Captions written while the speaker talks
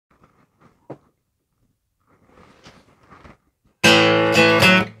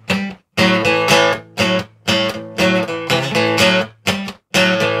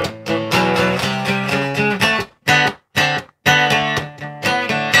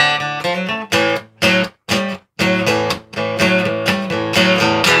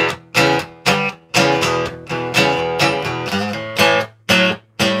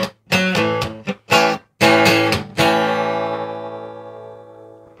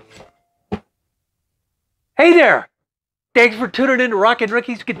Hey there! Thanks for tuning in to Rockin'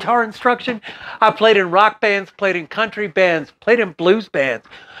 Ricky's Guitar Instruction. I played in rock bands, played in country bands, played in blues bands.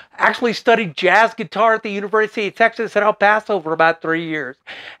 Actually studied jazz guitar at the University of Texas at El Paso for about 3 years.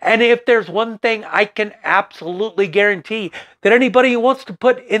 And if there's one thing I can absolutely guarantee, that anybody who wants to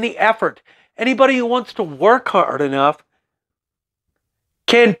put in the effort, anybody who wants to work hard enough,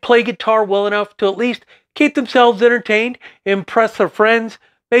 can play guitar well enough to at least keep themselves entertained, impress their friends,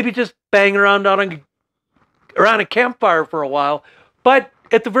 maybe just bang around around a campfire for a while, but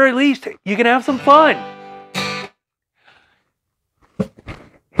at the very least, you can have some fun.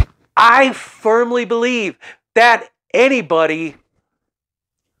 I firmly believe that anybody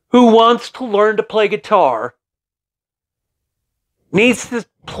who wants to learn to play guitar needs to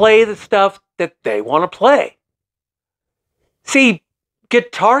play the stuff that they want to play. See,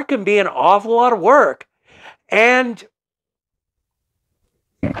 guitar can be an awful lot of work, and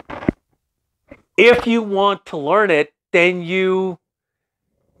if you want to learn it, then you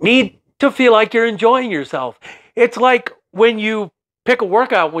need to feel like you're enjoying yourself. It's like when you pick a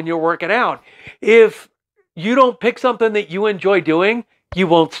workout when you're working out. If you don't pick something that you enjoy doing, you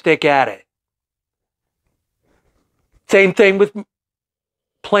won't stick at it. Same thing with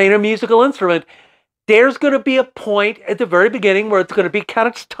playing a musical instrument. There's going to be a point at the very beginning where it's going to be kind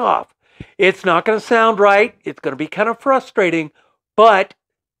of tough. It's not going to sound right. It's going to be kind of frustrating, but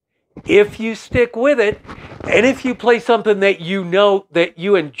if you stick with it, and if you play something that you know that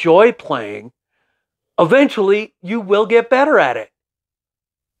you enjoy playing, eventually you will get better at it.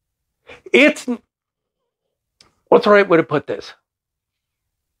 What's the right way to put this?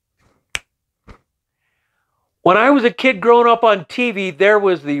 When I was a kid growing up on TV, there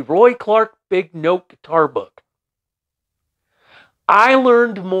was the Roy Clark Big Note Guitar Book. I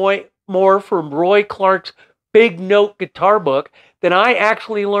learned more from Roy Clark's Big Note Guitar Book than I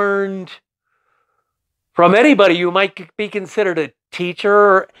actually learned from anybody who might be considered a teacher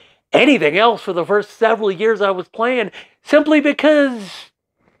or anything else for the first several years I was playing, simply because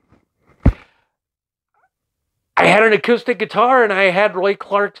I had an acoustic guitar and I had Roy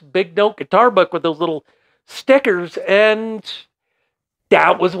Clark's Big Note Guitar Book with those little stickers, and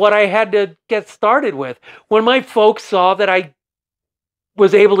that was what I had to get started with. When my folks saw that I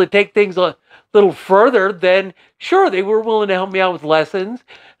was able to take things a little further, then sure, they were willing to help me out with lessons,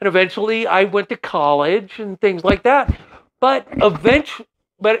 and eventually I went to college and things like that. But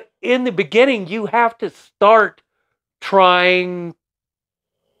in the beginning, you have to start trying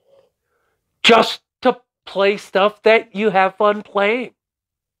just to play stuff that you have fun playing.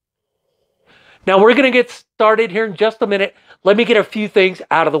 Now, we're going to get started here in just a minute. Let me get a few things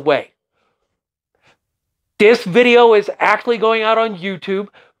out of the way. This video is actually going out on YouTube.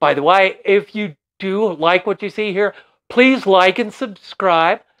 By the way, if you do like what you see here, please like and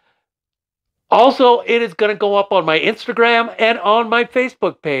subscribe. Also, it is going to go up on my Instagram and on my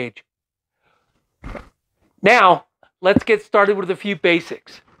Facebook page. Now, let's get started with a few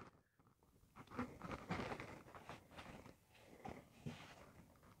basics.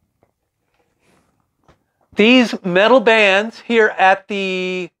 These metal bands here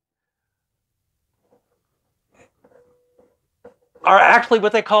are actually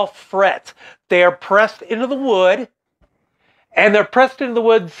what they call frets. They are pressed into the wood, and they're pressed into the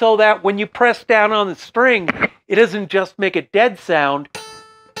wood so that when you press down on the string, it doesn't just make a dead sound,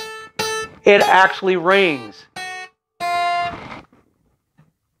 it actually rings.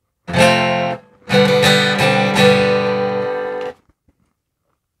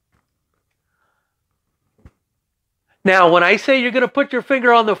 Now, when I say you're going to put your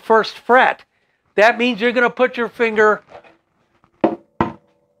finger on the first fret, that means you're going to put your finger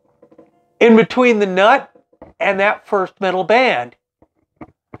in between the nut and that first metal band.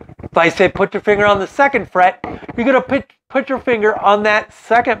 If I say put your finger on the second fret, you're going to put your finger on that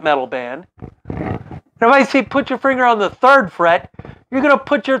second metal band. And if I say put your finger on the third fret, you're going to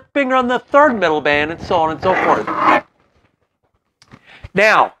put your finger on the third metal band, and so on and so forth.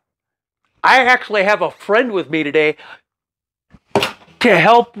 Now, I actually have a friend with me today to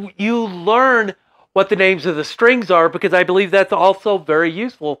help you learn what the names of the strings are, because I believe that's also very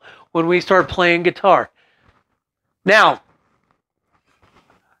useful when we start playing guitar. Now,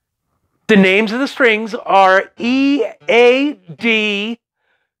 the names of the strings are E, A, D,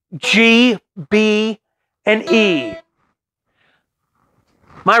 G, B, and E.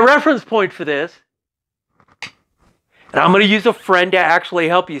 My reference point for this, and I'm going to use a friend to actually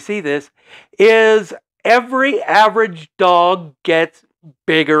help you see this, is every average dog gets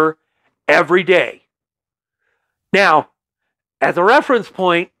bigger every day. Now, as a reference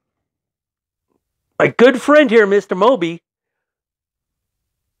point, my good friend here, Mr. Moby,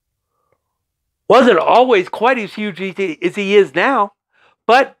 Wasn't always quite as huge as he is now,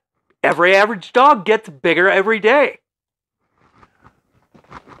 but every average dog gets bigger every day.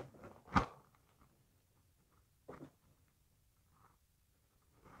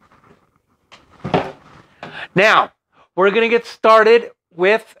 Now, we're going to get started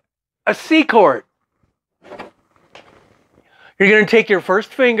with a C chord. You're going to take your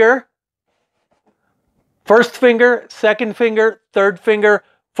first finger, second finger, third finger,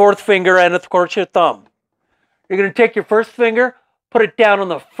 fourth finger, and of course your thumb. You're going to take your first finger, put it down on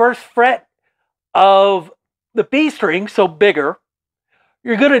the first fret of the B string, so bigger.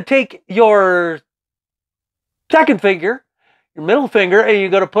 You're going to take your second finger, your middle finger, and you're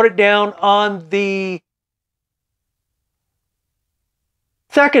going to put it down on the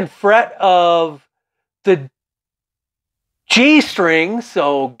second fret of the G string,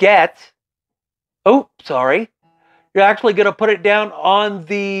 so get. Oh, sorry. You're actually going to put it down on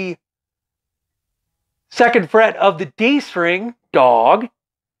the second fret of the D string, dog.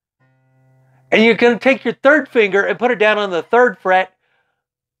 And you're going to take your third finger and put it down on the third fret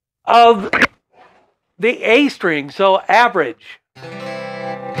of the A string, so average.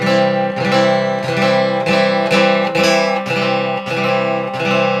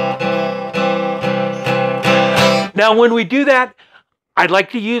 Now, when we do that, I'd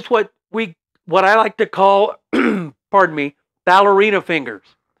like to use what I like to call, pardon me, ballerina fingers.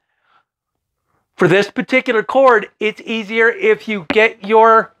 For this particular chord, it's easier if you get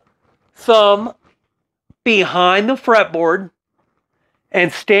your thumb behind the fretboard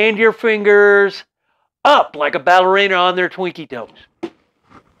and stand your fingers up like a ballerina on their twinkie toes.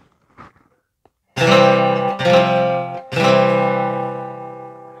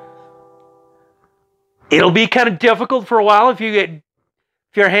 It'll be kind of difficult for a while if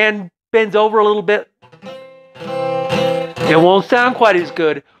your hand bends over a little bit. It won't sound quite as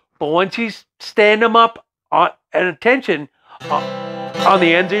good, but once you stand them up at attention on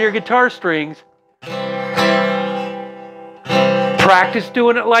the ends of your guitar strings, practice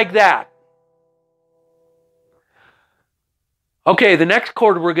doing it like that. Okay, the next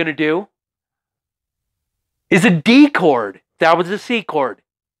chord we're going to do is a D chord. That was a C chord.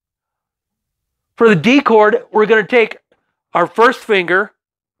 For the D chord, we're going to take our first finger,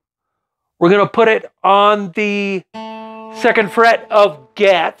 we're going to put it on the second fret of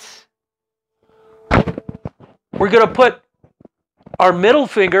gets. We're going to put our middle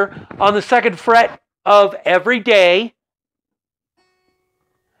finger on the second fret of every day.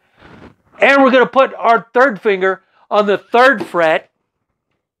 And we're going to put our third finger on the third fret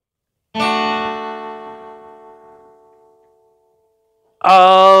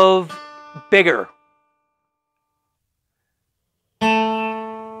of bigger.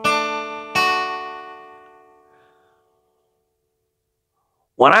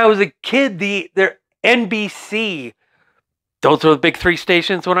 When I was a kid, their NBC, those were the big three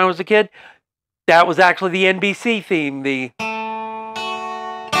stations when I was a kid. That was actually the NBC theme.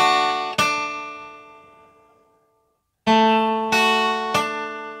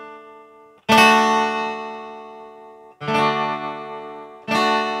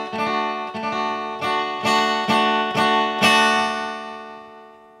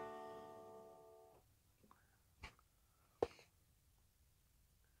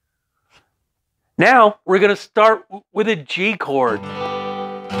 Now, we're going to start with a G chord.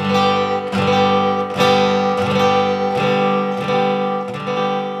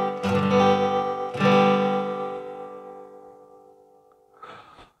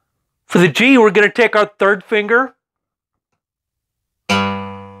 For the G, we're going to take our third finger,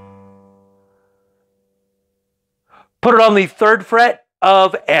 put it on the third fret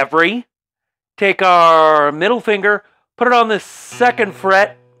of every, take our middle finger, put it on the second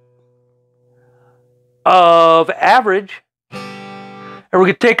fret of average, and we're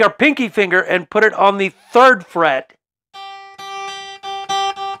going to take our pinky finger and put it on the third fret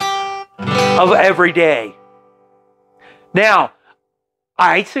of every day. Now,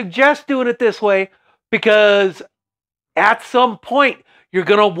 I suggest doing it this way because at some point you're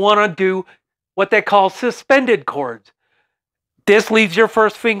going to want to do what they call suspended chords. This leaves your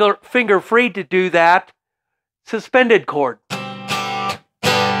first finger free to do that suspended chord.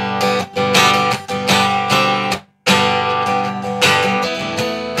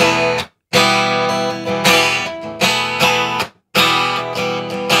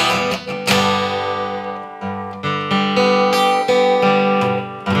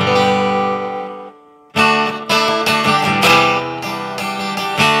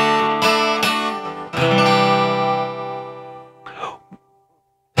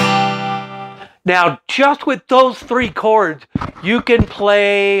 Now, just with those three chords, you can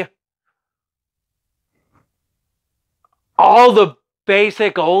play all the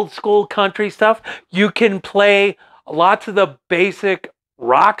basic old school country stuff. You can play lots of the basic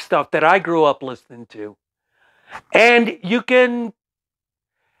rock stuff that I grew up listening to. And you can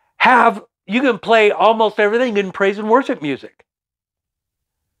play almost everything in praise and worship music.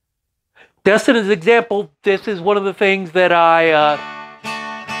 Just as an example, this is one of the things that I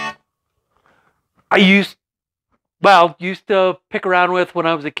used to pick around with when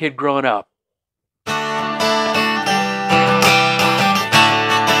I was a kid growing up.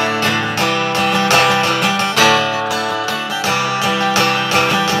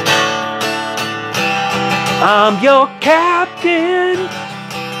 I'm your captain.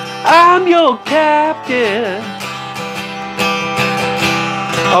 I'm your captain.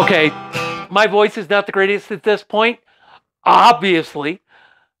 Okay, my voice is not the greatest at this point, obviously.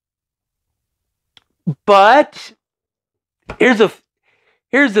 But here's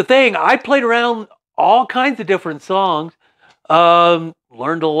the thing. I played around all kinds of different songs. Learned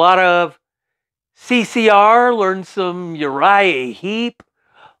a lot of CCR, learned some Uriah Heep,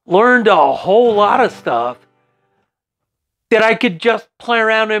 learned a whole lot of stuff that I could just play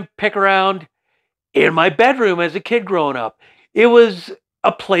around and pick around in my bedroom as a kid growing up. It was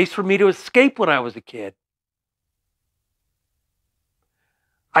a place for me to escape when I was a kid.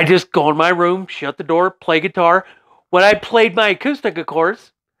 I just go in my room, shut the door, play guitar. When I played my acoustic, of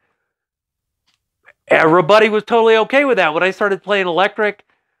course, everybody was totally okay with that. When I started playing electric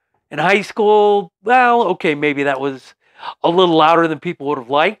in high school, well, okay, maybe that was a little louder than people would have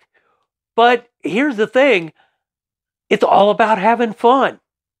liked. But here's the thing. It's all about having fun.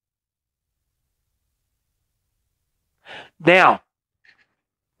 Now,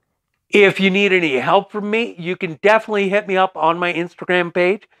 if you need any help from me, you can definitely hit me up on my Instagram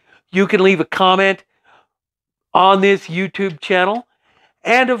page. You can leave a comment on this YouTube channel.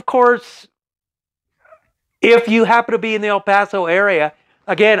 And of course, if you happen to be in the El Paso area,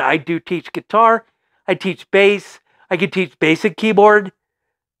 again, I do teach guitar. I teach bass. I can teach basic keyboard.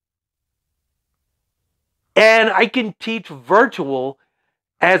 And I can teach virtual,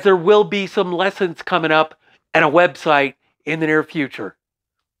 as there will be some lessons coming up and a website in the near future.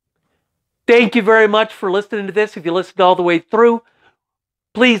 Thank you very much for listening to this. If you listened all the way through,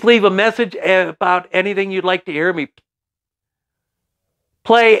 please leave a message about anything you'd like to hear me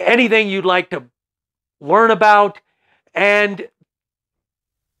play, anything you'd like to learn about. And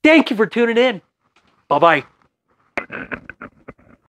thank you for tuning in. Bye-bye.